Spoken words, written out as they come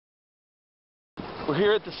We're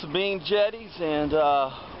here at the Sabine Jetties, and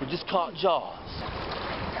we just caught Jaws.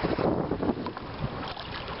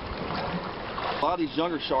 A lot of these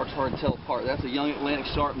younger sharks are hard to tell apart. That's a young Atlantic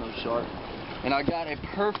sharpnose shark. And I got a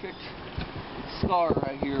perfect scar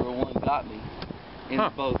right here where one got me in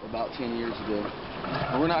the boat about 10 years ago.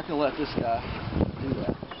 But we're not going to let this guy do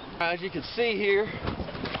that. As you can see here,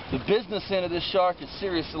 the business end of this shark is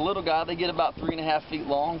serious. The little guy, they get about 3.5 feet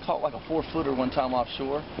long. Caught like a 4-footer one time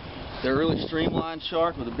offshore. They're a really streamlined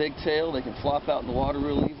shark with a big tail. They can flop out in the water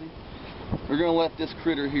real easy. We're going to let this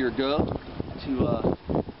critter here go to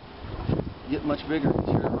get much bigger and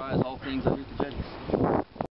terrorize all things under control.